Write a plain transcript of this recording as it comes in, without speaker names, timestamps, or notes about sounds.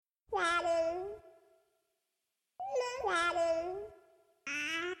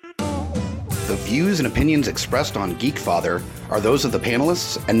The views and opinions expressed on Geekfather are those of the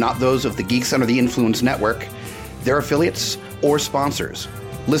panelists and not those of the Geeks Under the Influence Network, their affiliates, or sponsors.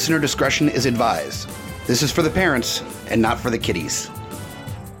 Listener discretion is advised. This is for the parents and not for the kiddies.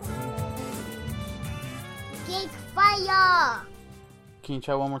 Geekfire! Can you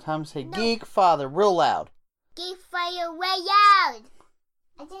try one more time? Say no. Geekfather real loud. Geekfire way loud!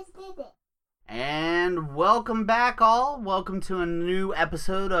 I just did it. And welcome back, all. Welcome to a new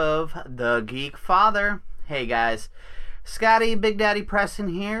episode of The Geekfather. Hey, guys. Scotty, Big Daddy Preston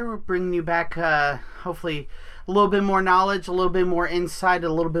here. We're bringing you back, hopefully, a little bit more knowledge, a little bit more insight,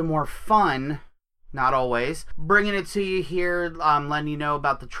 a little bit more fun. Not always. Bringing it to you here, letting you know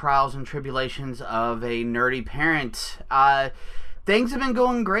about the trials and tribulations of a nerdy parent. Things have been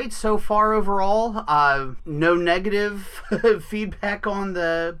going great so far overall. No negative feedback on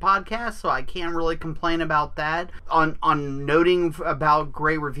the podcast, so I can't really complain about that. On noting about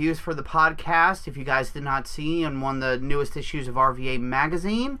great reviews for the podcast, if you guys did not see in one of the newest issues of RVA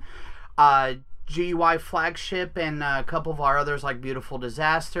Magazine, GUI Flagship and a couple of our others like Beautiful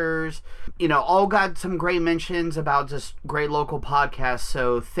Disasters, all got some great mentions about just great local podcasts,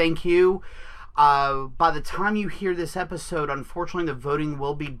 so thank you. By the time you hear this episode, unfortunately, the voting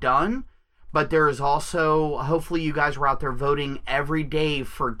will be done. But there is also, hopefully you guys were out there voting every day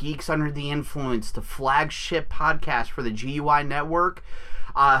for Geeks Under the Influence, the flagship podcast for the GUI network.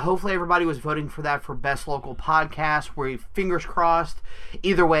 Hopefully everybody was voting for that for Best Local Podcast. We're fingers crossed.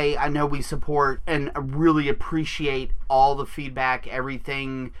 Either way, I know we support and really appreciate all the feedback,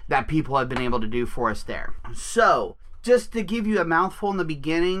 everything that people have been able to do for us there. So, just to give you a mouthful in the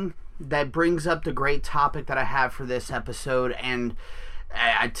beginning, that brings up the great topic that I have for this episode, and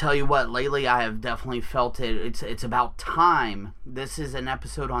I tell you what, lately I have definitely felt it. It's about time. This is an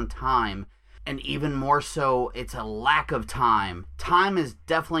episode on time, and even more so, it's a lack of time. Time is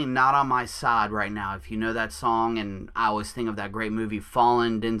definitely not on my side right now. If you know that song, and I always think of that great movie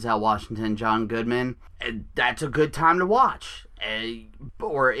Fallen, Denzel Washington, John Goodman, that's a good time to watch.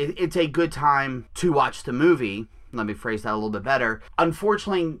 Or it's a good time to watch the movie. Let me phrase that a little bit better.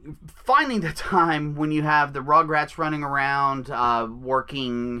 Unfortunately, finding the time when you have the Rugrats running around,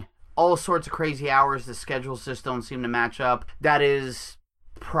 working all sorts of crazy hours, the schedules just don't seem to match up. That is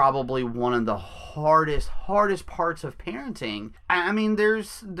probably one of the hardest parts of parenting. I mean,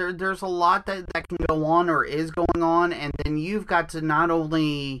 there's a lot that can go on or is going on, and then you've got to not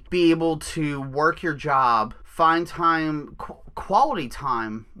only be able to work your job, find time, quality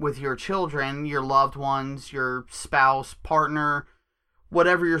time with your children, your loved ones, your spouse, partner,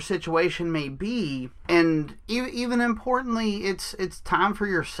 whatever your situation may be, and even importantly, it's time for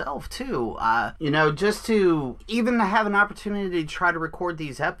yourself too. Just to even have an opportunity to try to record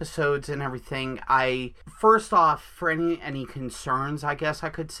these episodes and everything. First off, for any concerns, I guess I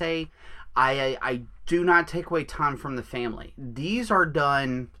could say, I do not take away time from the family. These are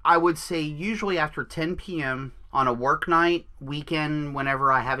done, I would say, usually after 10 p.m. on a work night, weekend,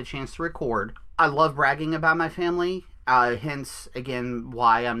 whenever I have a chance to record. I love bragging about my family, hence, again,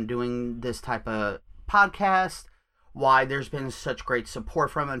 why I'm doing this type of podcast, why there's been such great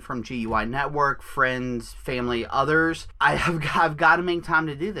support from it from GUI Network, friends, family, others. I've got to make time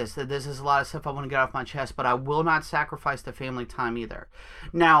to do this. This is a lot of stuff I want to get off my chest, but I will not sacrifice the family time either.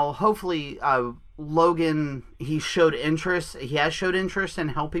 Now, hopefully, Logan, he has showed interest in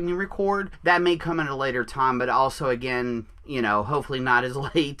helping me record. That may come at a later time, but also, again, hopefully not as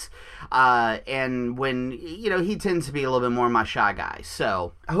late. And when, he tends to be a little bit more my shy guy.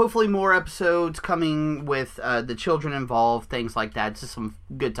 So, hopefully more episodes coming with the children involved, things like that. Just some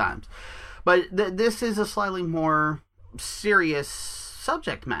good times. But this is a slightly more serious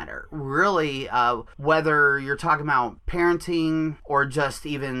subject matter, really, whether you're talking about parenting or just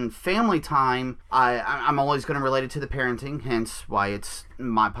even family time. I'm always going to relate it to the parenting, hence why it's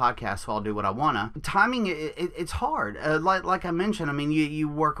my podcast, so I'll do what I wanna. Timing, it's hard. Like I mentioned, I mean, you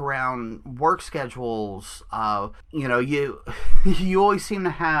work around work schedules. You always seem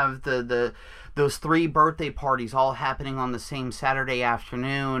to have those 3 birthday parties all happening on the same Saturday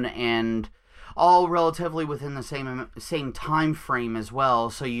afternoon, and all relatively within the same time frame as well,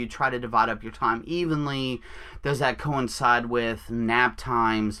 so you try to divide up your time evenly. Does that coincide with nap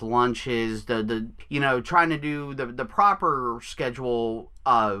times, lunches, trying to do the proper schedule,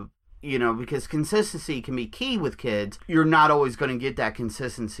 because consistency can be key with kids. You're not always going to get that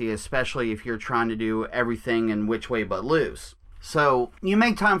consistency, especially if you're trying to do everything in which way but loose. So, you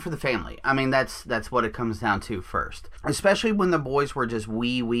make time for the family. I mean, that's what it comes down to first. Especially when the boys were just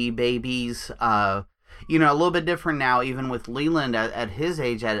wee babies. A little bit different now, even with Leland at his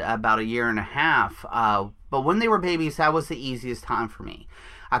age, at about 1.5 years. But when they were babies, that was the easiest time for me.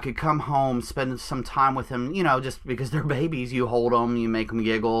 I could come home, spend some time with them, just because they're babies. You hold them, you make them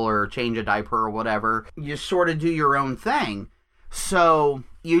giggle or change a diaper or whatever. You sort of do your own thing. So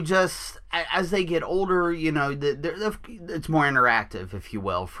you just, as they get older, it's more interactive, if you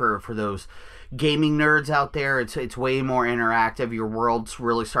will, for those gaming nerds out there. It's way more interactive. Your world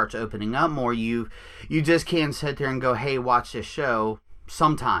really starts opening up more. You just can't sit there and go, hey, watch this show.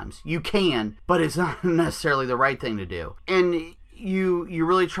 Sometimes you can, but it's not necessarily the right thing to do. And you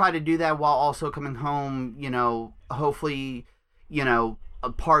really try to do that while also coming home, hopefully, a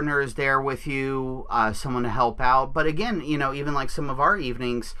partner is there with you, someone to help out. But again, even like some of our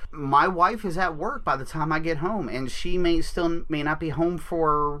evenings, my wife is at work by the time I get home, and she may not be home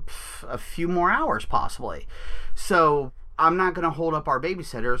for a few more hours possibly. So I'm not going to hold up our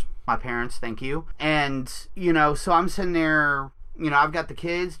babysitters, my parents, thank you. And, so I'm sitting there, I've got the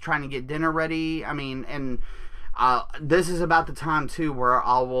kids trying to get dinner ready. I mean, and this is about the time, too, where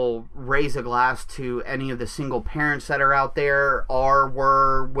I will raise a glass to any of the single parents that are out there,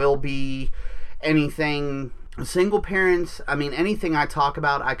 will be, anything. Single parents, I mean, anything I talk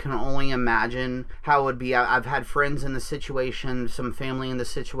about, I can only imagine how it would be. I've had friends in the situation, some family in the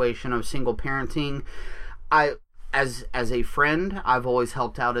situation of single parenting. As a friend, I've always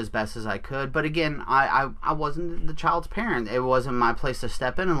helped out as best as I could. But again, I wasn't the child's parent. It wasn't my place to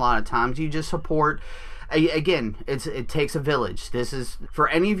step in. A lot of times you just support. Again, it takes a village. This is, for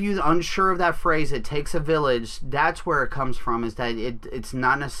any of you unsure of that phrase, it takes a village. That's where it comes from, is that it's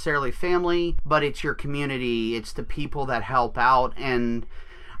not necessarily family, but it's your community. It's the people that help out. And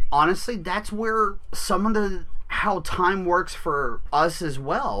honestly, that's where some of how time works for us as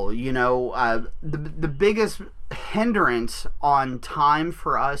well. The biggest hindrance on time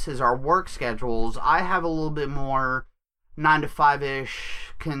for us is our work schedules. I have a little bit more 9 to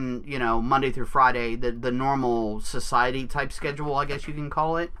 5-ish, Monday through Friday, the normal society type schedule, I guess you can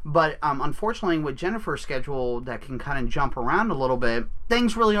call it. But unfortunately, with Jennifer's schedule that can kind of jump around a little bit,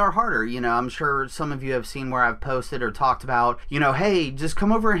 things really are harder. I'm sure some of you have seen where I've posted or talked about, hey, just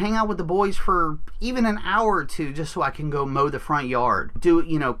come over and hang out with the boys for even an hour or two, just so I can go mow the front yard,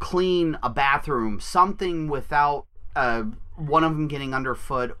 clean a bathroom, something without one of them getting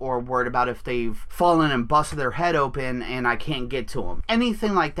underfoot or worried about if they've fallen and busted their head open and I can't get to them.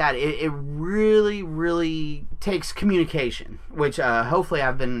 Anything like that, it really, really takes communication, which hopefully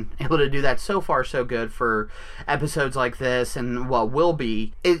I've been able to do that so far so good for episodes like this and what will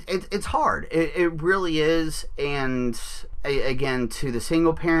be. It's hard. It really is. And again, to the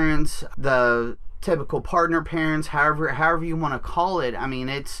single parents, the typical partner parents, however you want to call it, I mean,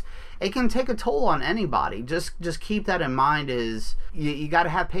 it can take a toll on anybody. Just keep that in mind. Is you got to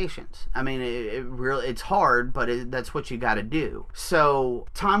have patience. I mean, it's hard, but that's what you got to do. So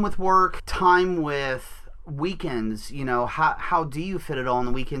time with work, time with weekends. How do you fit it all on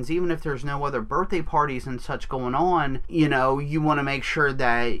the weekends? Even if there's no other birthday parties and such going on, you want to make sure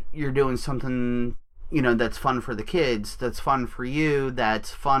that you're doing something, that's fun for the kids, that's fun for you,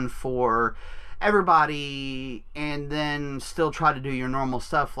 that's fun for everybody, and then still try to do your normal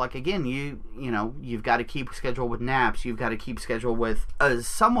stuff. Like, again, you've got to keep schedule with naps. You've got to keep schedule with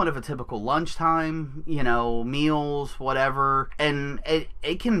somewhat of a typical lunchtime, meals, whatever. And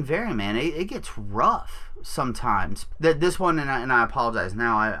it can vary, man. It gets rough sometimes. This one, and I apologize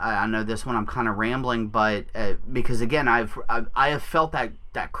now, I know this one I'm kind of rambling, but because again, I have felt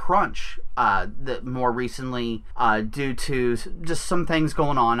that crunch that more recently due to just some things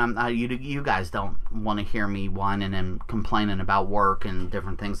going on. You guys don't want to hear me whining and complaining about work and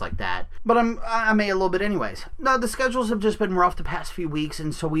different things like that, but I may a little bit anyways. No, the schedules have just been rough the past few weeks,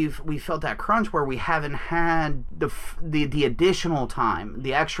 and so we felt that crunch where we haven't had the additional time,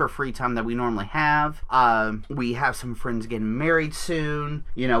 the extra free time that we normally have. We have some friends getting married soon.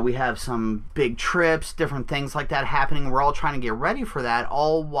 We have some big trips, different things like that happening. We're all trying to get ready for that,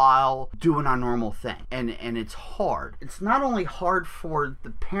 all while doing our normal thing. And it's hard. It's not only hard for the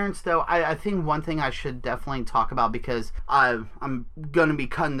parents, though. I think one thing I should definitely talk about, because I'm going to be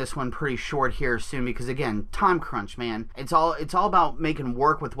cutting this one pretty short here soon, because again, time crunch, man. It's all about making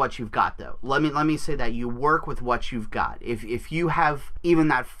work with what you've got, though. Let me say that you work with what you've got. If you have even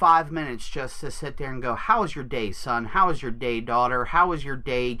that 5 minutes just to sit there and go, how was your day, son? How was your day, daughter? How was your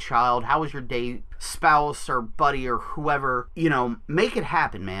day, child? How was your day, spouse or buddy or whoever? Make it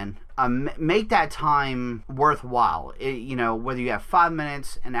happen, man. Make that time worthwhile. Whether you have 5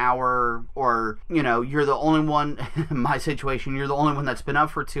 minutes, an hour, or you're the only one. In my situation, you're the only one that's been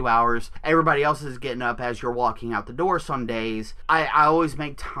up for 2 hours. Everybody else is getting up as you're walking out the door. Some days I always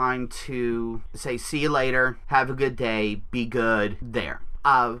make time to say, see you later, have a good day, be good. There.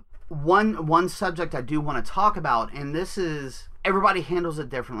 One subject I do want to talk about, and this is everybody handles it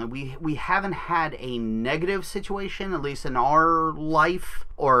differently. We haven't had a negative situation, at least in our life,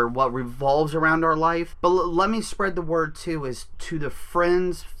 or what revolves around our life. But let me spread the word too, is to the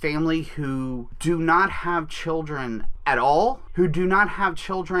friends, family who do not have children at all, who do not have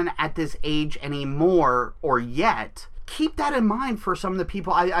children at this age anymore or yet. Keep that in mind for some of the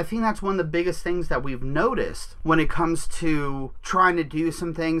people. I think that's one of the biggest things that we've noticed when it comes to trying to do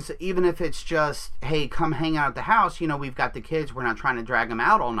some things, even if it's just, hey, come hang out at the house. You know, we've got the kids. We're not trying to drag them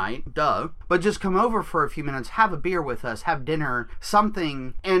out all night. Duh. But just come over for a few minutes, have a beer with us, have dinner,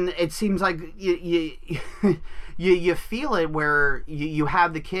 something. And it seems like you feel it where you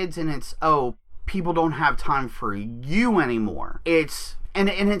have the kids and it's, oh, people don't have time for you anymore. And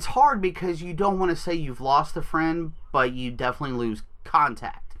it's hard because you don't want to say you've lost a friend, but you definitely lose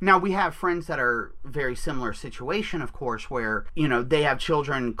contact. Now, we have friends that are very similar situation, of course, where, you know, they have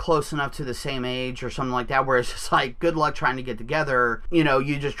children close enough to the same age or something like that, where it's just like, good luck trying to get together. You know,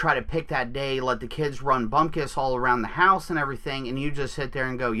 you just try to pick that day, let the kids run bumpkiss all around the house and everything, and you just sit there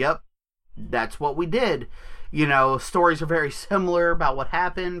and go, yep, that's what we did. You know, stories are very similar about what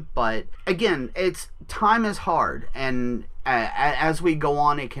happened, but again, time is hard, and as we go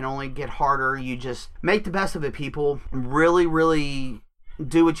on, it can only get harder. You just make the best of it, people. Really, really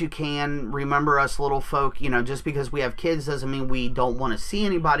do what you can. Remember us little folk, you know, just because we have kids doesn't mean we don't want to see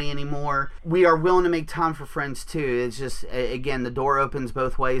anybody anymore. We are willing to make time for friends too. It's just, again, the door opens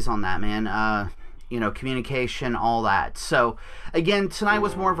both ways on that, man. You know, communication, all that. So, again, tonight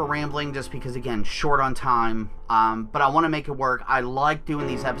was more of a rambling just because, again, short on time. But I want to make it work. I like doing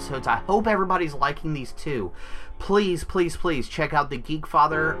these episodes. I hope everybody's liking these too. Please, please, please check out the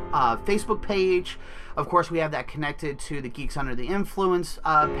Geekfather Facebook page. Of course, we have that connected to the Geeks Under the Influence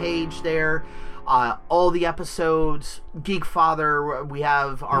page there. All the episodes, Geekfather, we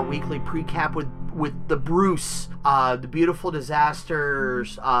have our weekly precap with the Bruce, the Beautiful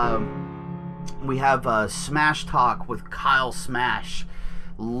Disasters. We have Smash Talk with Kyle Smash.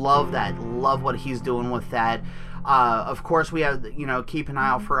 Love that. Love what he's doing with that. Of course, we have, you know, keep an eye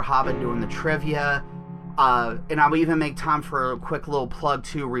out for Hobbit doing the trivia. And I'll even make time for a quick little plug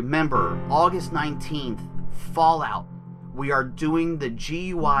too. Remember, August 19th, Fallout. We are doing the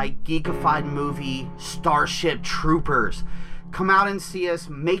GUI Geekified movie Starship Troopers. Come out and see us.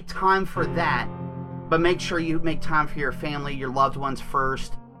 Make time for that. But make sure you make time for your family, your loved ones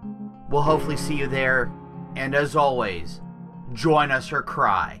first. We'll hopefully see you there. And as always, join us or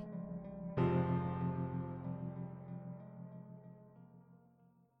cry.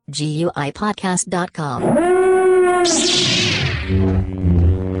 GUIPodcast.com.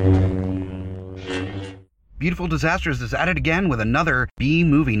 Beautiful Disasters is at it again with another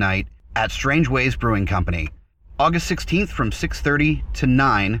B-movie night at Strange Ways Brewing Company. August 16th from 6:30 to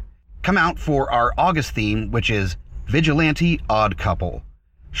 9. Come out for our August theme, which is Vigilante Odd Couple.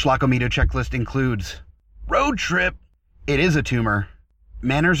 Schlockometer checklist includes Road Trip, It Is a Tumor,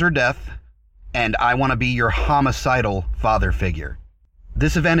 Manners or Death, and I Want to Be Your Homicidal Father Figure.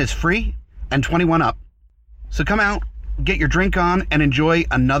 This event is free and 21 up. So come out, get your drink on, and enjoy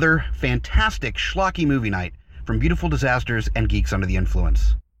another fantastic schlocky movie night from Beautiful Disasters and Geeks Under the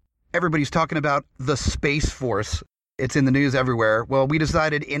Influence. Everybody's talking about the Space Force. It's in the news everywhere. Well, we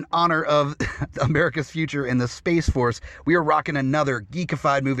decided in honor of America's future in the Space Force, we are rocking another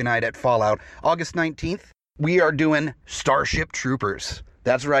geekified movie night at Fallout. August 19th, we are doing Starship Troopers.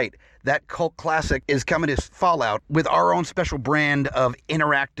 That's right. That cult classic is coming to Fallout with our own special brand of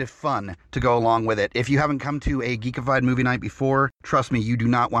interactive fun to go along with it. If you haven't come to a geekified movie night before, trust me, you do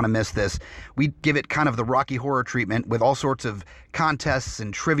not want to miss this. We give it kind of the Rocky Horror treatment with all sorts of contests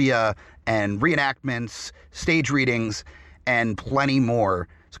and trivia and reenactments, stage readings, and plenty more.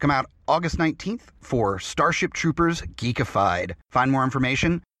 So come out August 19th for Starship Troopers Geekified. Find more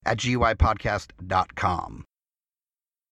information at GUIPodcast.com.